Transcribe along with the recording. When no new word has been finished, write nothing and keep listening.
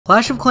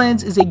Clash of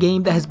Clans is a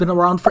game that has been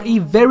around for a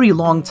very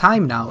long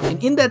time now,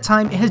 and in that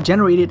time it has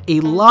generated a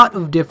lot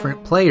of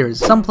different players.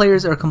 Some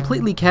players are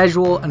completely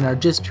casual and are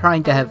just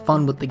trying to have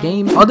fun with the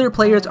game. Other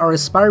players are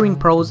aspiring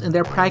pros and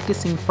they're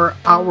practicing for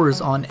hours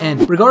on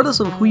end.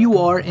 Regardless of who you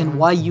are and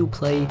why you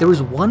play, there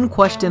is one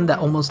question that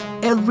almost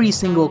every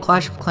single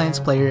Clash of Clans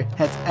player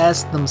has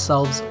asked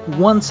themselves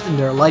once in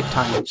their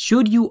lifetime.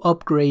 Should you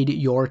upgrade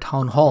your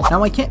town hall?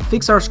 Now, I can't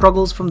fix our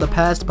struggles from the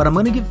past, but I'm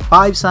gonna give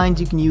 5 signs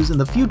you can use in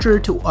the future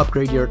to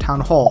upgrade your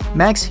town hall.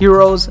 Max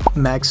heroes,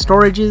 max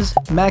storages,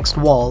 maxed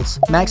walls,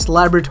 maxed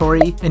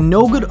laboratory, and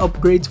no good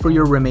upgrades for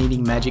your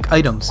remaining magic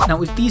items.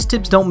 Now, if these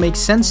tips don't make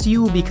sense to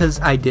you because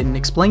I didn't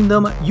explain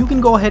them, you can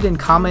go ahead and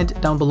comment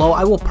down below.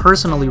 I will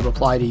personally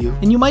reply to you.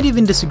 And you might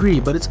even disagree,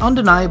 but it's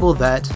undeniable that